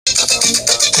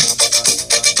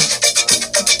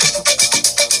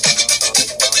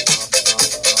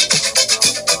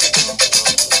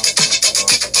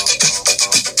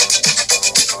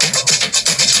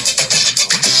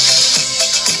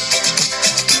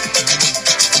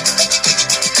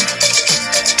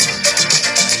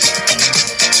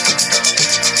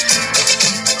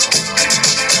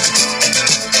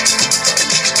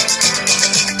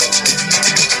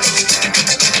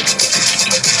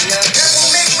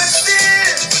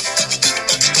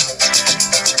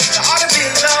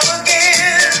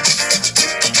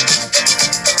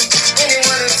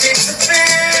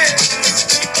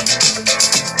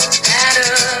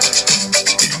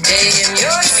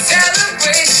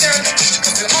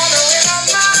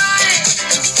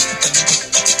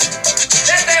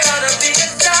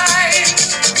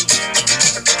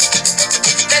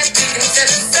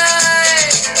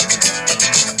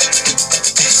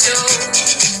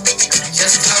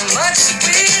much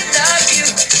we love you,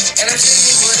 and I'm sure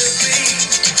you would agree.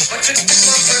 What could fit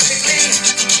more perfectly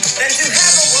than to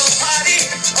have a world party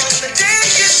on the day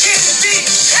you came to be?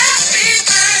 Happy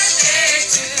birthday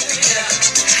to you.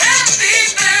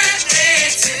 Happy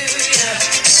birthday to you.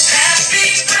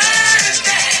 Happy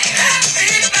birthday.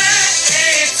 Happy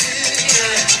birthday to you.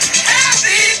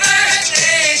 Happy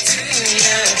birthday to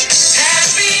you.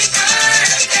 Happy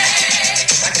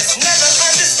birthday. I just never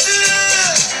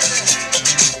understood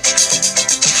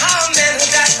how a man who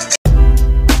died for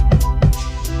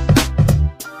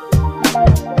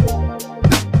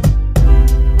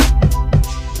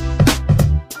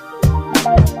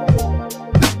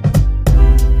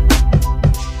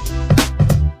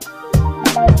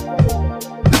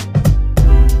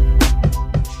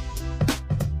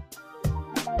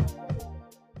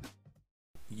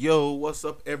Yo, what's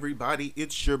up, everybody?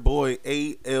 It's your boy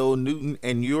A.L. Newton,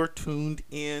 and you're tuned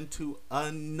in to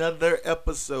another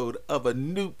episode of A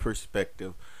New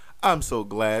Perspective. I'm so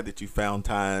glad that you found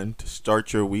time to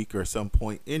start your week or some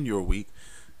point in your week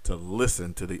to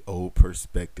listen to the old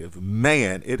perspective.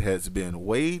 Man, it has been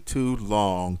way too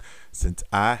long since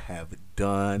I have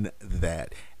done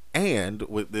that. And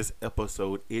with this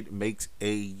episode, it makes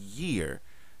a year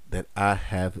that I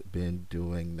have been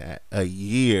doing that. A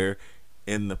year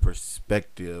in the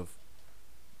perspective.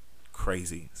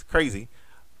 Crazy. It's crazy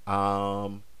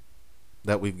that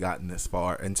we've gotten this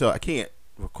far. And so I can't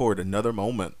record another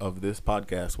moment of this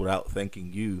podcast without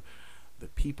thanking you, the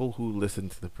people who listen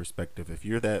to the perspective. If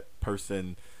you're that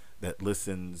person that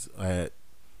listens at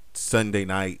Sunday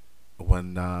night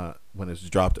when it's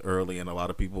dropped early, and a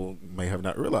lot of people may have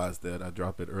not realized that I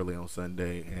drop it early on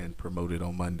Sunday and promote it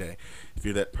on Monday. If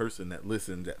you're that person that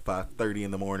listens at 5:30 in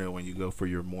the morning when you go for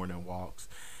your morning walks,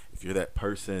 if you're that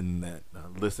person that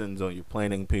listens on your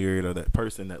planning period, or that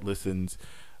person that listens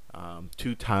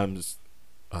 2 times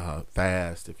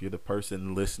fast, if you're the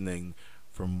person listening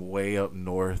from way up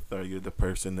north, or you're the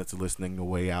person that's listening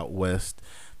way out west,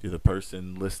 if you're the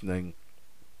person listening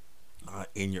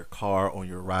in your car on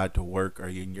your ride to work, or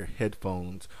in your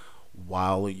headphones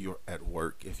while you're at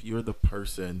work, if you're the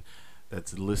person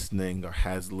that's listening or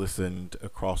has listened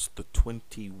across the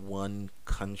 21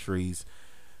 countries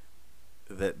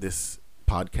that this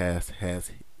podcast has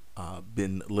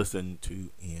been listened to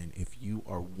in, if you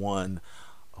are one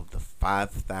of the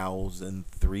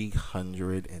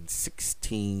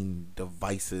 5,316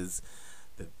 devices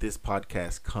that this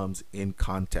podcast comes in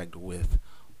contact with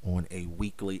on a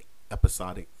weekly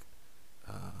episodic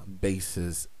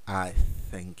basis, I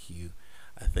thank you.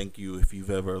 I thank you if you've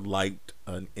ever liked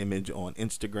an image on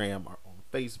Instagram or on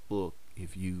Facebook,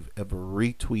 if you've ever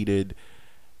retweeted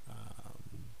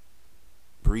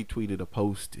a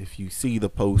post, if you see the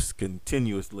post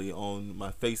continuously on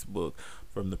my Facebook,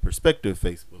 from the Perspective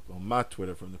Facebook, on my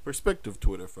Twitter, from the Perspective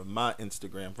Twitter, from my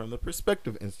Instagram, from the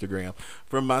Perspective Instagram,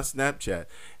 from my Snapchat,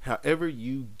 however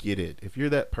you get it. If you're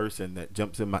that person that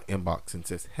jumps in my inbox and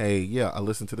says, hey, yeah, I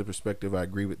listen to the Perspective, I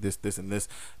agree with this, and this,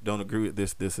 don't agree with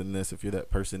this, and this. If you're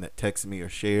that person that texts me or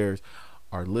shares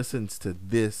or listens to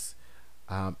this,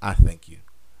 I thank you.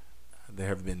 There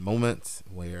have been moments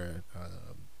where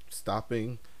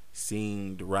stopping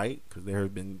seemed right, because there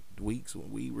have been weeks when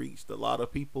we reached a lot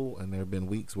of people, and there have been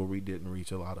weeks where we didn't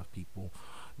reach a lot of people.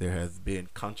 There has been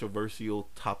controversial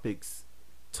topics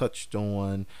touched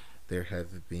on. There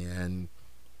have been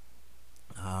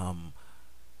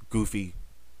goofy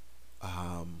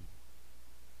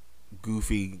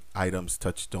items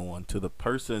touched on. To the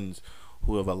persons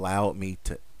who have allowed me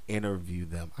to interview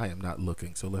them, I am not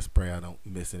looking, so let's pray I don't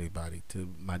miss anybody.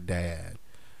 To my dad,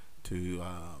 to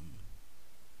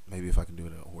maybe if I can do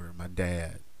it in order, my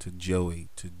dad, to Joey,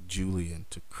 to Julian,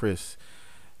 to Chris,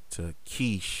 to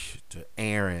Keish, to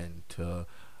Aaron, to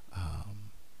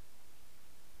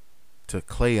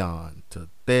Cleon, to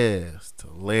Thez, to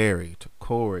Larry, to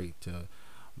Corey, to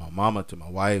my mama, to my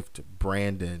wife, to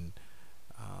Brandon,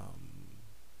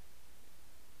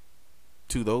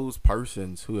 to those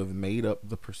persons who have made up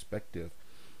the perspective,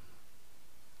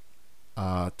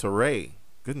 to Ray.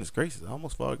 Goodness gracious, I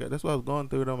almost forgot. That's why I was going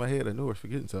through it on my head. I knew I was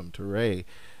forgetting something. To Ray,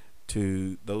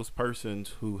 to those persons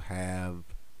who have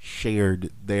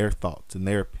shared their thoughts and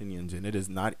their opinions, and it is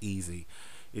not easy.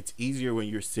 It's easier when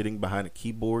you're sitting behind a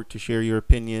keyboard to share your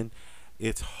opinion.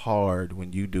 It's hard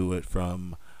when you do it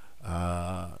from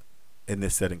in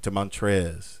this setting. To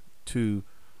Montrez, to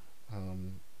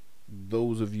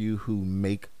those of you who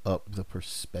make up the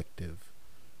perspective,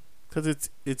 because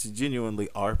it's genuinely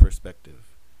our perspective.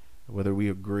 Whether we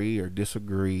agree or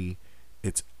disagree,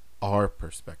 it's our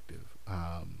perspective.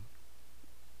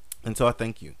 And so I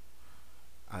thank you.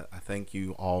 I thank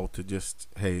you all to just,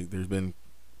 hey, there's been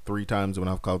 3 times when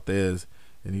I've called Thez,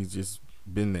 and he's just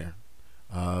been there.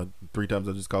 3 times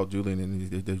I just called Julian, and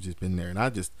they've just been there. And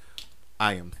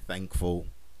I am thankful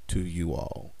to you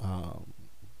all.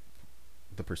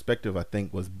 The perspective, I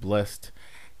think, was blessed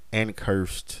and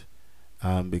cursed,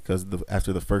 because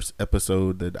after the first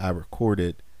episode that I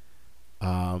recorded,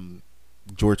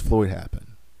 George Floyd happened.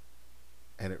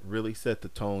 And it really set the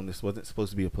tone. This wasn't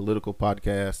supposed to be a political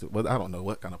podcast. I don't know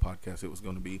what kind of podcast it was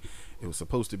going to be. It was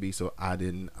supposed to be, so I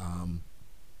didn't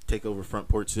take over Front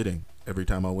Porch Sitting every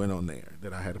time I went on there.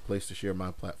 That I had a place to share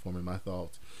my platform and my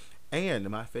thoughts. And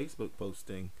my Facebook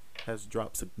posting has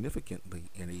dropped significantly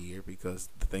in a year, because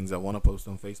the things I want to post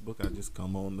on Facebook, I just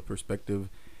come on the perspective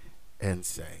and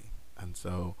say. And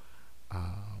so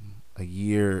a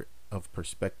year of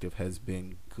perspective has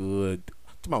been good.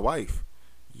 To my wife,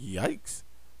 yikes.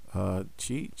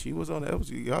 She was on the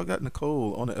episode. Y'all got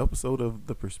Nicole on the episode of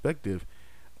The Perspective,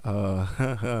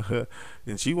 and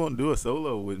she won't do a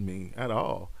solo with me at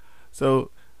all.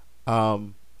 So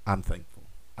I'm thankful.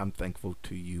 I'm thankful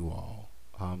to you all.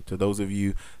 To those of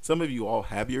you, some of you all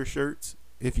have your shirts.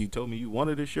 If you told me you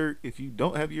wanted a shirt, if you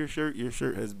don't have your shirt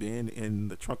has been in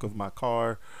the trunk of my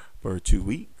car for 2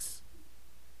 weeks.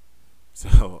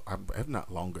 So if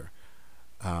not longer.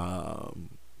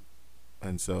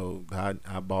 And so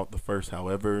I bought the first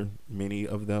however many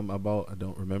of them I bought. I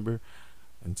don't remember.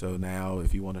 And so now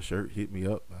if you want a shirt, hit me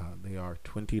up. They are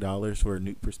 $20 for a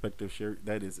New Perspective shirt.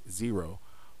 That is zero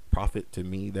profit to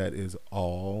me. That is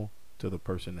all to the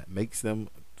person that makes them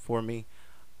for me,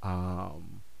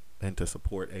 and to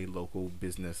support a local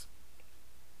business,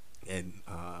 and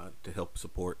to help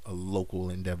support a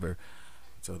local endeavor.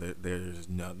 So there's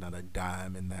not a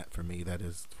dime in that for me. That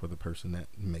is for the person that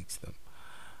makes them.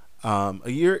 A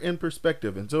year in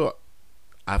perspective, and so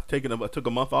I took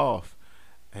a month off,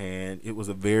 and it was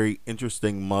a very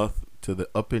interesting month. To the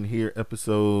Up in Here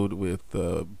episode with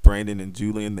Brandon and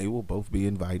Julian, they will both be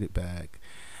invited back,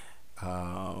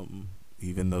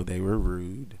 even though they were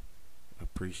rude.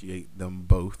 Appreciate them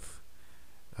both.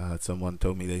 Someone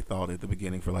told me they thought at the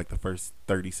beginning for like the first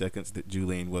 30 seconds that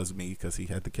Julian was me, because he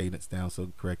had the cadence down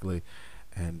so correctly,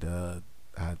 and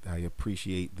I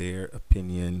appreciate their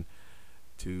opinion.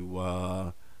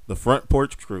 To the Front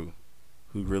Porch crew,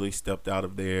 who really stepped out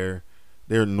of their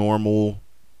normal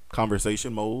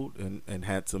conversation mode and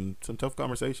had some tough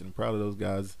conversation. I'm proud of those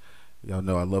guys. Y'all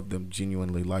know I love them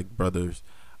genuinely, like brothers.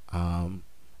 And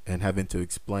having to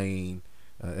explain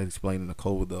to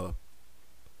Nicole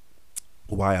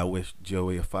why I wish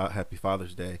Joey a happy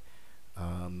Father's Day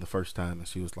the first time, and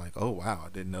she was like, "Oh wow, I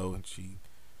didn't know," and she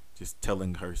just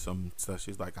telling her some stuff.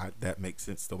 She's like, that makes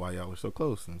sense to why y'all are so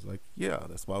close. And it's like, yeah,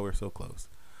 that's why we're so close.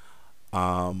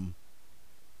 To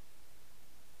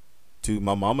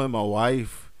my mom and my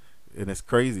wife, and it's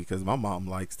crazy because my mom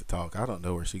likes to talk. I don't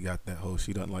know where she got that whole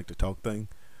she doesn't like to talk thing,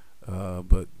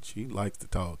 but she likes to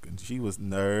talk, and she was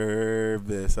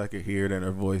nervous. I could hear it in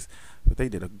her voice, but they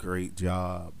did a great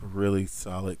job, really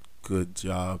solid, good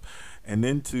job. And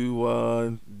then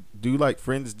to do like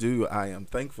friends do, I am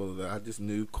thankful that I just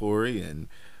knew Corey and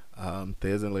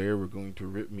Thez and Larry were going to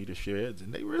rip me to shreds,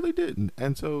 and they really didn't.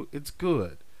 And so it's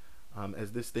good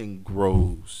as this thing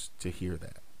grows to hear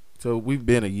that. So we've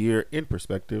been a year in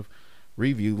perspective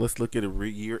review. Let's look at a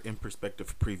year in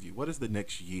perspective preview. What does the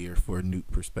next year for a New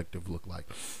Perspective look like?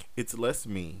 It's less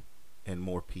me and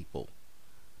more people.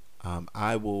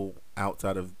 I will,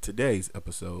 outside of today's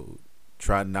episode,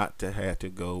 try not to have to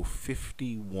go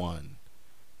 51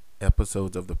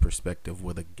 episodes of The Perspective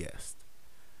with a guest.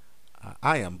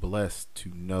 I am blessed to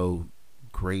know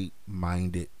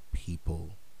great-minded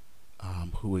people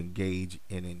who engage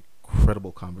in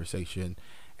incredible conversation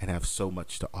and have so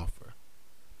much to offer.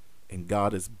 And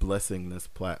God is blessing this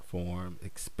platform,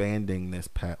 expanding this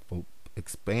platform,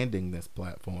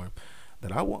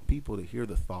 that I want people to hear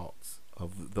the thoughts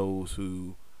of those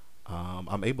who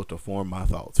I'm able to form my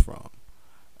thoughts from.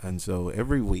 And so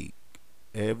every week,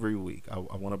 I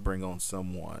want to bring on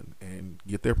someone and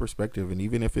get their perspective. And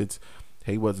even if it's,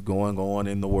 hey, what's going on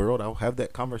in the world, I'll have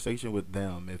that conversation with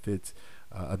them. If it's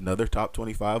another top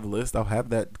 25 list, I'll have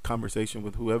that conversation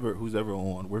with who's ever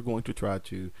on. We're going to try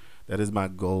to, that is my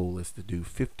goal, is to do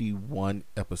 51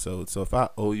 episodes. So if I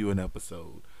owe you an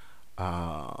episode,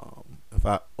 of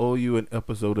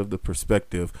The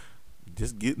Perspective,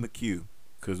 just get in the queue,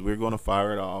 because we're going to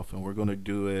fire it off and we're going to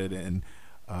do it. And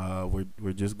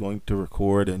we're just going to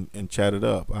record and chat it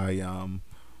up. I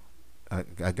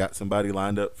got somebody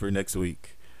lined up for next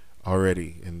week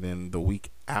already, and then the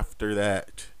week after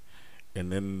that, and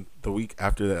then the week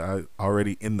after that, I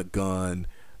already in the gun,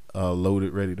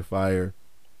 loaded, ready to fire.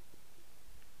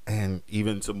 and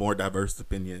even some more diverse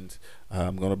opinions.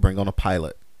 I'm going to bring on a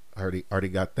pilot. I already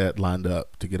got that lined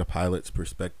up to get a pilot's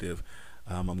perspective.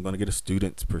 I'm going to get a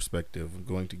student's perspective. I'm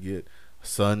going to get a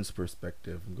son's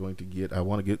perspective. I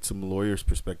want to get some lawyers'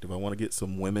 perspective. I want to get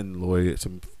some women lawyers,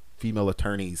 some female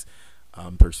attorneys'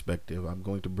 perspective. I'm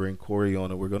going to bring Corey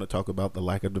on, and we're going to talk about the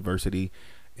lack of diversity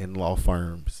in law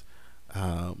firms.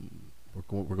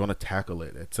 We're going to tackle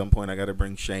it. At some point, I got to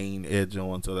bring Shane Edge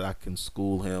on so that I can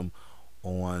school him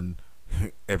on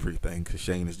everything, because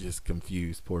Shane is just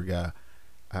confused. Poor guy.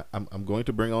 I'm going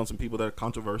to bring on some people that are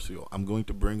controversial. I'm going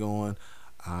to bring on,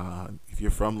 if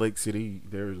you're from Lake City,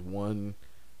 there's one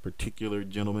particular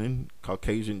gentleman,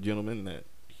 Caucasian gentleman, that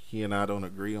he and I don't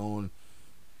agree on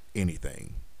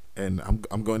anything. And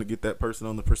I'm going to get that person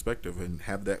on the perspective and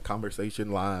have that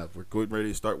conversation live. We're getting ready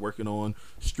to start working on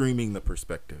streaming the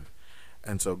perspective.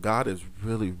 And so God is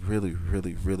really, really,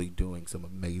 really, really doing some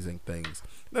amazing things.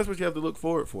 And that's what you have to look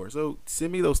forward for. So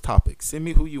send me those topics. Send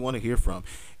me who you want to hear from.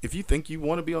 If you think you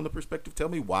want to be on the perspective, tell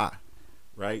me why.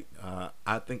 Right?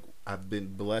 I think I've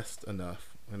been blessed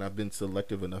enough, and I've been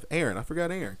selective enough. Aaron, I forgot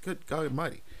Aaron. Good God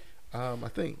Almighty. I'm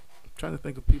trying to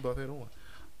think of people I've had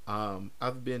on.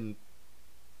 I've been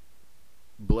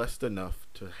blessed enough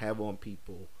to have on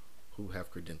people who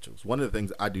have credentials. One of the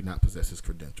things I do not possess is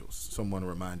credentials. Someone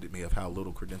reminded me of how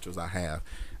little credentials I have.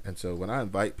 And so when I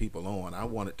invite people on, I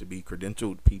want it to be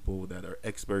credentialed people that are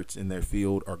experts in their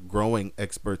field, are growing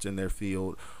experts in their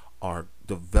field, are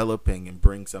developing and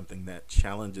bring something that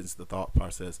challenges the thought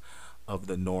process of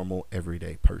the normal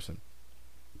everyday person.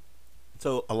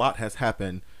 So a lot has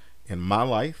happened in my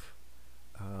life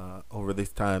over this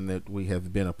time that we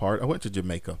have been apart. I went to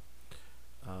Jamaica.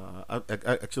 I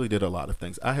actually did a lot of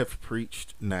things. I have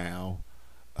preached now,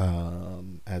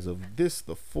 as of this,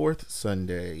 the fourth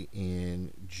Sunday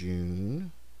in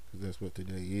June, because that's what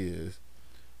today is.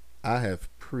 I have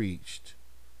preached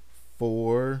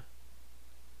 4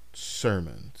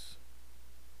 sermons.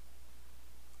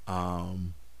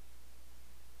 No,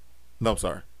 I'm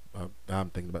sorry.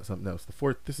 I'm thinking about something else.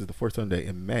 This is the fourth Sunday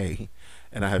in May,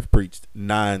 and I have preached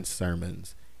 9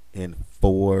 sermons in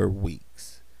 4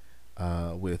 weeks.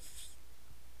 With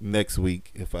next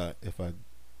week, if I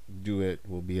do it,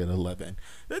 will be at 11.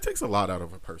 That takes a lot out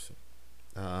of a person,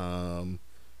 to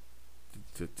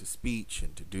speech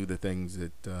and to do the things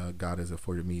that God has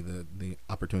afforded me the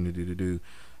opportunity to do.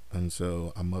 And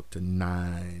so I'm up to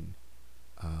 9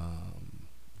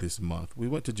 this month. We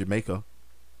went to Jamaica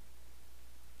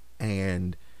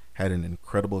and had an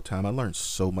incredible time. I learned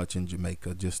so much in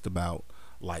Jamaica just about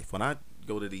life. When I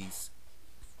go to these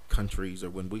countries, or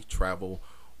when we travel,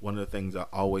 one of the things I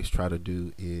always try to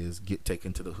do is get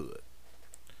taken to the hood.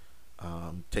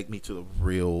 Take me to the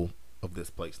real of this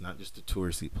place, not just a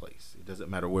touristy place. It doesn't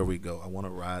matter where we go. I want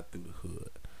to ride through the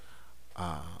hood.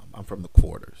 I'm from the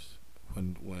quarters.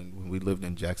 When we lived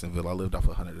in Jacksonville, I lived off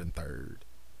 103rd.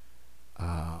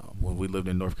 When we lived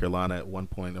in North Carolina at one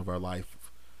point of our life,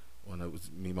 when it was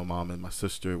me, my mom, and my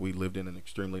sister, we lived in an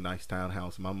extremely nice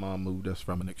townhouse. My mom moved us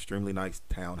from an extremely nice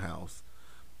townhouse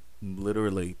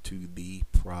literally to the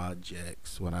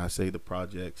projects. When I say the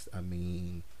projects, I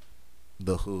mean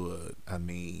the hood. I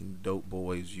mean, dope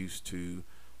boys used to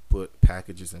put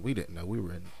packages, and we didn't know. We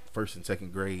were in first and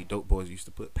second grade. Dope boys used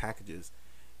to put packages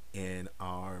in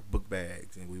our book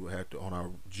bags, and we would have to, on our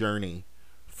journey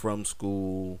from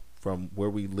school, from where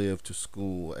we lived to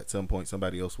school, at some point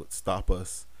somebody else would stop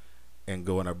us and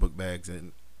go in our book bags,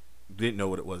 and didn't know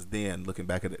what it was then. Looking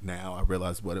back at it now, I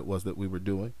realized what it was that we were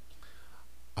doing.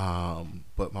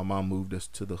 But my mom moved us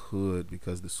to the hood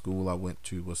because the school I went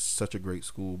to was such a great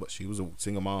school, but she was a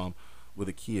single mom with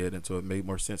a kid, and so it made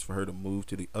more sense for her to move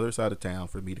to the other side of town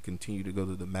for me to continue to go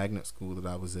to the magnet school that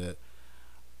I was at,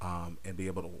 and be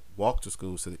able to walk to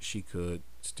school so that she could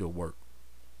still work.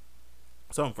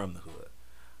 So I'm from the hood.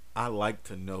 I like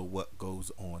to know what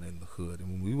goes on in the hood. And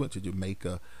when we went to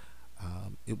Jamaica,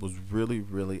 it was really,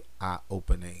 really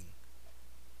eye-opening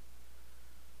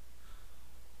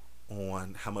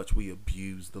on how much we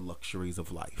abuse the luxuries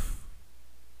of life,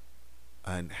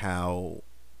 and how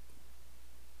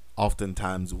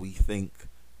oftentimes we think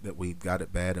that we've got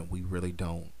it bad and we really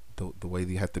don't. The way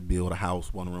that you have to build a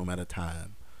house one room at a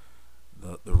time,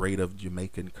 the rate of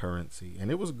Jamaican currency,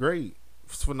 and it was great.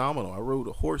 It was phenomenal. I rode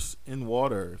a horse in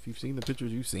water. If you've seen the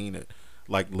pictures, you've seen it.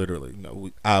 Like literally,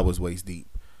 I was waist deep.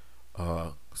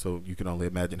 So you can only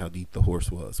imagine how deep the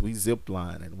horse was. We zipped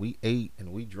line, and we ate,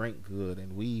 and we drank good,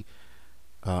 and we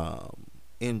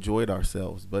enjoyed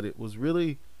ourselves. But it was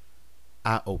really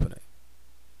eye-opening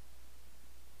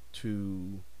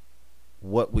to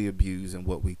what we abuse and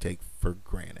what we take for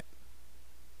granted.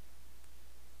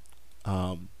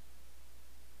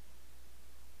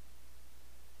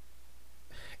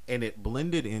 and it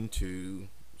blended into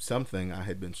something I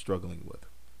had been struggling with.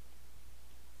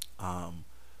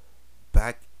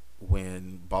 Back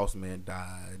when Boss Man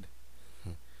died,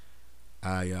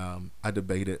 I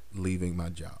debated leaving my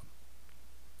job.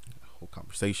 A whole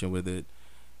conversation with it,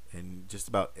 and just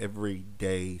about every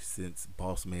day since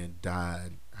Boss Man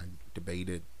died, I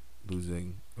debated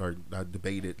leaving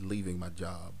my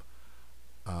job,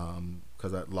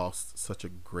 because I'd lost such a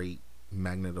great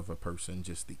magnet of a person.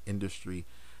 Just the industry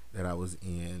that I was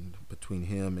in, between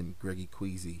him and Greggy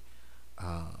Queasy,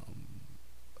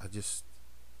 I just,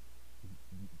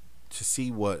 to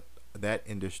see what that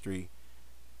industry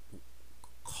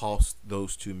cost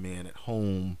those two men at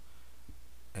home,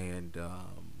 and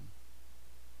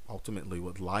ultimately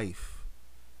with life,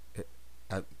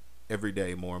 every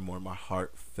day more and more my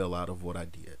heart fell out of what I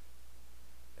did.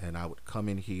 And I would come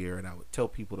in here and I would tell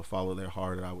people to follow their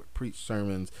heart, and I would preach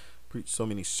so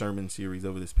many sermon series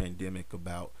over this pandemic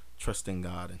about trusting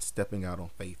God and stepping out on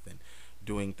faith and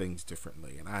doing things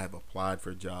differently. And I have applied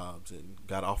for jobs and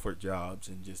got offered jobs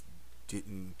and just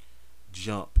didn't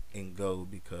jump and go,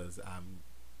 because I'm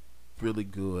really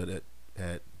good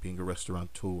at being a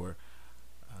restaurateur,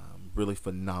 really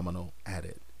phenomenal at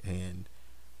it. And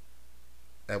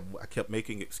I kept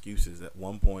making excuses. At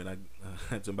one point, I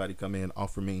had somebody come in,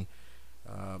 offer me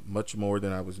much more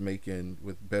than I was making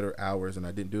with better hours, and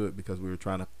I didn't do it because we were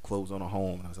trying to close on a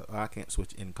home. And I was like, I can't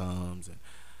switch incomes, and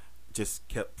just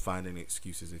kept finding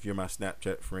excuses. If you're my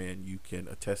Snapchat friend, you can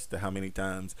attest to how many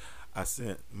times I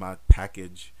sent my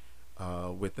package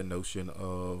with the notion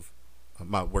of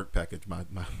my work package. My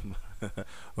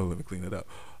oh, let me clean it up.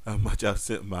 How much I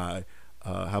sent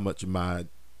how much my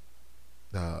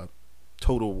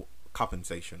total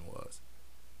compensation was,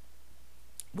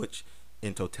 which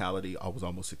in totality I was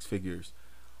almost six figures,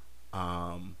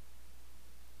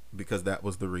 because that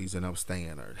was the reason I was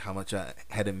staying, or how much I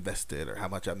had invested, or how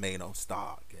much I made on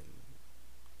stock.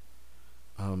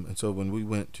 And so when we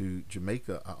went to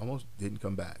Jamaica, I almost didn't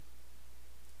come back.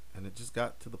 And it just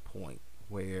got to the point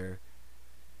where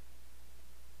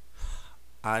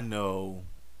I know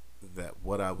that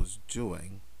what I was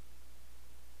doing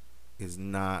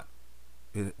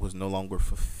it was no longer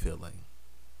fulfilling.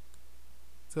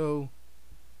 So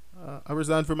I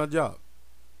resigned from my job,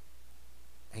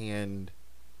 and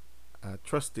I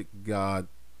trusted God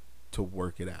to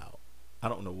work it out. I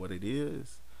don't know what it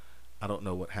is. I don't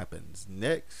know what happens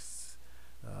next.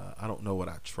 I don't know what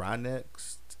I try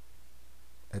next.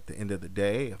 At the end of the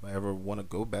day, if I ever want to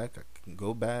go back, I can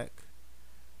go back.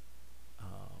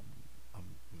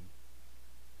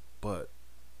 But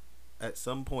at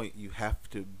some point, you have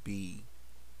to be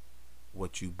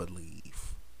what you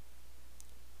believe.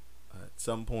 At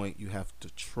some point, you have to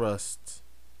trust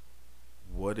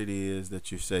what it is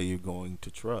that you say you're going to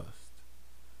trust.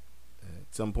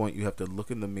 At some point, you have to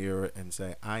look in the mirror and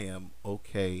say, I am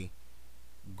okay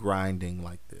grinding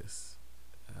like this.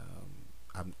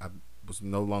 I was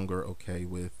no longer okay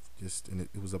with and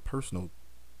it was a personal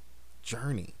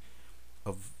journey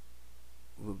of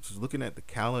just looking at the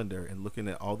calendar and looking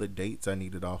at all the dates I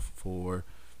needed off for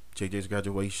JJ's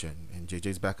graduation and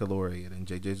JJ's baccalaureate and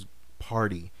JJ's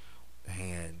party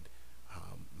and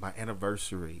my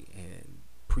anniversary, and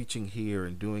preaching here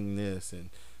and doing this, and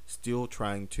still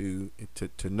trying to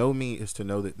know me is to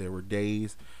know that there were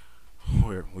days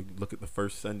where we look at the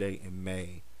first Sunday in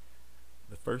May.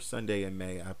 The first Sunday in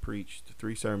May, I preached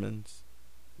 3 sermons,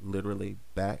 literally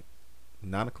back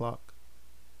 9 o'clock,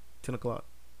 10 o'clock,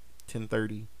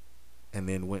 10:30, and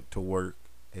then went to work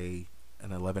an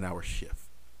 11-hour shift.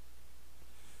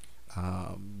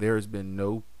 There has been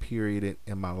no period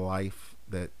in my life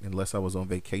that, unless I was on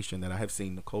vacation, that I have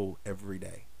seen Nicole every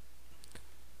day.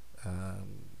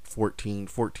 14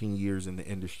 years in the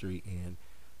industry, and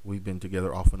we've been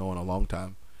together off and on a long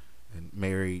time, and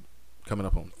married coming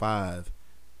up on 5.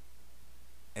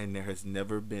 And there has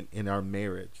never been, in our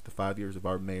marriage, the 5 years of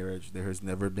our marriage, there has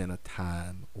never been a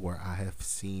time where I have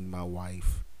seen my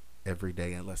wife every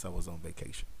day unless I was on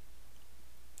vacation.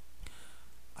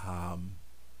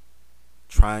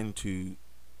 Trying to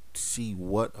see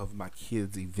what of my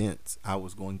kids' events I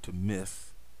was going to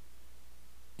miss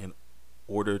in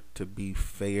order to be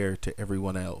fair to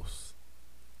everyone else.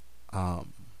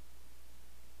 And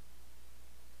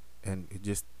it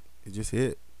just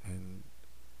hit. And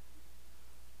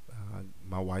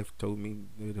my wife told me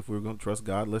that if we were going to trust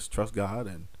God, let's trust God,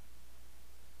 and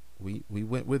we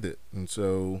went with it. And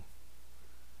so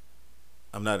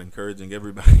I'm not encouraging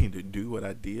everybody to do what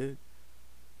I did,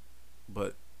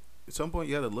 but at some point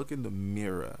you have to look in the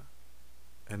mirror,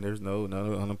 and there's no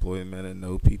unemployment and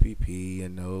no PPP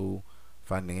and no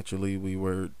financially we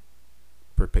were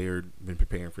been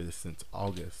preparing for this since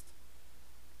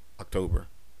October,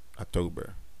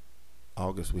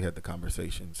 August. We had the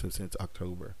conversation, so since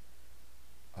October,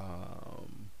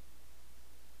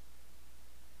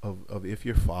 of if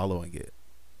you're following it.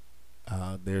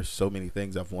 There's so many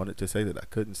things I've wanted to say that I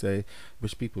couldn't say.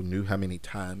 Wish people knew how many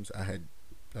times I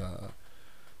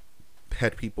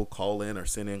had people call in or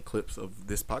send in clips of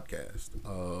this podcast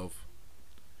of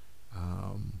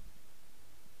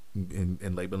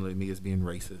and labeling me as being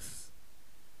racist,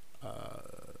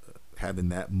 having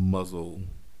that muzzle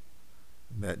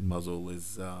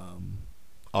is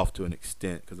off to an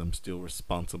extent because I'm still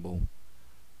responsible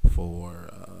for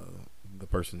the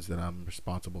persons that I'm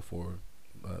responsible for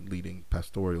leading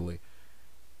pastorally,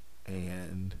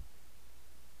 and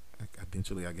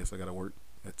eventually I guess I gotta work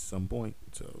at some point,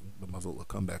 so the muzzle will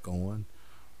come back on.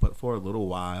 But for a little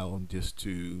while, just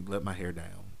to let my hair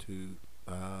down.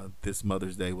 This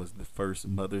Mother's Day was the first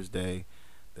Mother's Day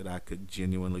that I could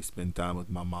genuinely spend time with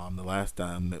my mom. The last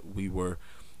time that we were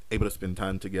able to spend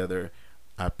time together,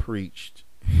 I preached.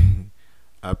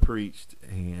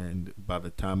 And by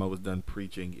the time I was done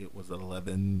preaching, it was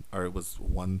 11, or it was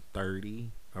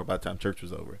 1:30, or by the time church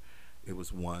was over, it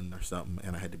was 1 or something,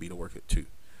 and I had to be to work at 2.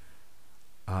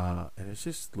 And it's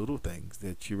just little things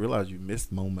that you realize you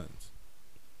missed moments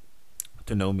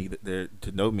to know me,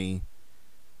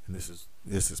 and this is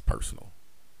personal.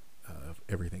 If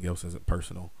everything else isn't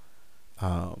personal,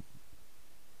 I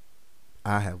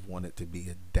have wanted to be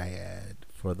a dad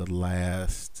for the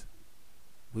last.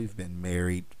 We've been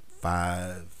married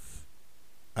 5.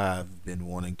 I've been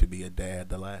wanting to be a dad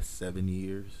the last 7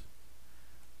 years.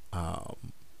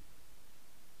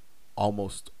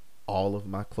 Almost all of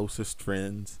my closest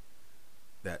friends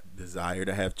that desire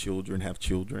to have children have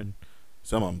children.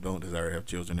 Some of them don't desire to have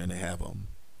children, and they have them.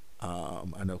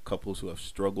 I know couples who have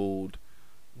struggled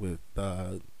with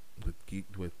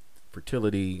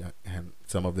fertility, and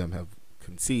some of them have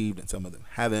conceived, and some of them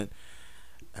haven't.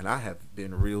 And I have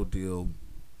been real deal.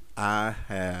 I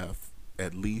have,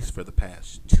 at least for the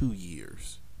past 2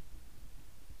 years,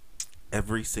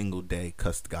 every single day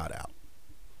cussed God out.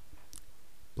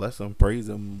 Bless him, praise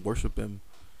him, worship him.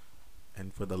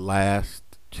 And for the last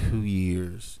 2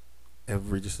 years,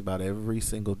 just about every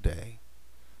single day,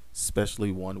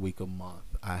 especially 1 week a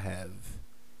month, I have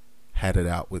had it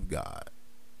out with God.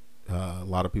 A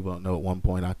lot of people don't know, at one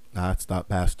point I stopped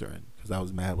pastoring because I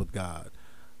was mad with God.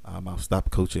 I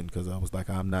stopped coaching because I was like,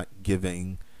 I'm not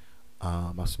giving.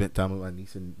 I spent time with my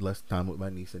niece and less time with my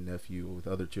niece and nephew, with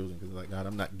other children, because like, God,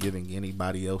 I'm not giving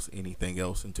anybody else anything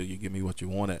else until you give me what you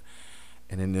wanted.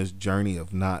 And in this journey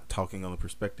of not talking on the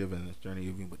perspective, and this journey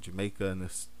even with Jamaica, and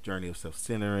this journey of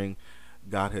self-centering,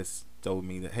 God has told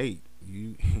me that, hey,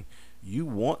 you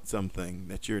want something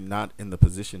that you're not in the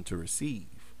position to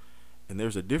receive. And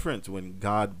there's a difference when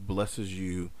God blesses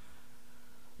you,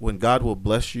 when God will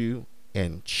bless you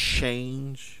and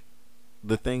change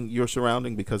the thing you're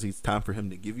surrounding because it's time for him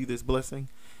to give you this blessing,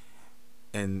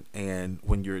 and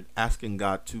when you're asking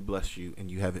God to bless you and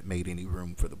you haven't made any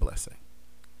room for the blessing.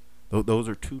 Those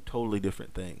are two totally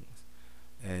different things.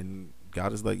 And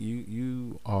God is like,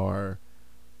 you are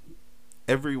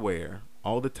everywhere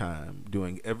all the time,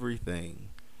 doing everything.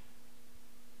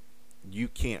 You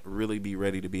can't really be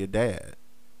ready to be a dad.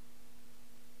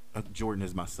 Jordan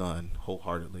is my son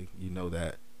wholeheartedly, you know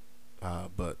that,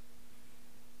 but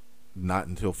not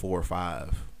until 4 or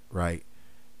 5, right?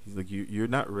 He's like, you're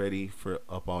not ready for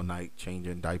up all night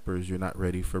changing diapers. You're not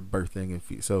ready for birthing and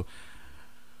feed. So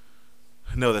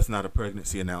no, that's not a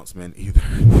pregnancy announcement either.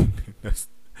 that's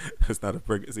not a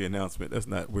pregnancy announcement.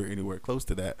 We're anywhere close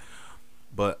to that.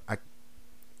 But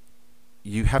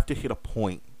you have to hit a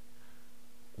point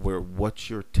where what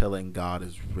you're telling God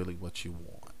is really what you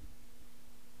want.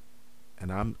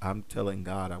 And I'm telling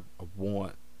God, I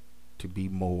want to be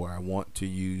more. I want to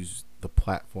use the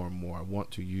platform more. I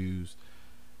want to use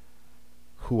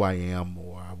who I am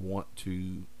more. I want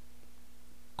to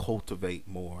cultivate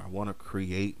more. I want to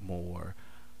create more.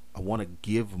 I want to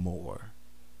give more.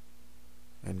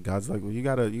 And God's like, well, you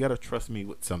gotta trust me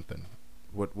with something.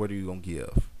 What are you gonna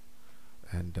give?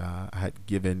 And I had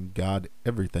given God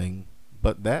everything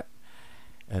but that,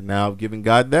 and now I've given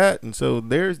God that, and so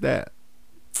there's that.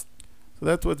 So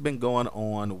that's what's been going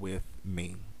on with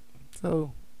me.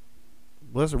 So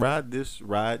let's ride this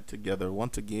ride together.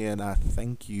 Once again, I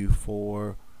thank you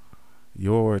for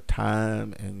your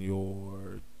time and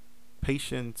your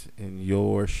patience and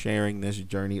your sharing this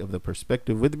journey of the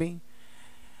perspective with me.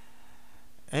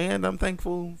 And I'm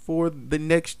thankful for the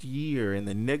next year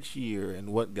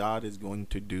and what God is going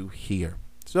to do here.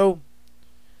 So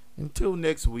until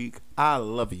next week, I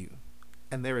love you.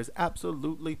 and there is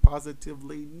absolutely,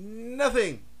 positively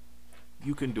nothing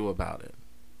you can do about it.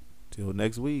 Till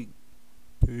next week.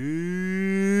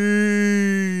 Peace.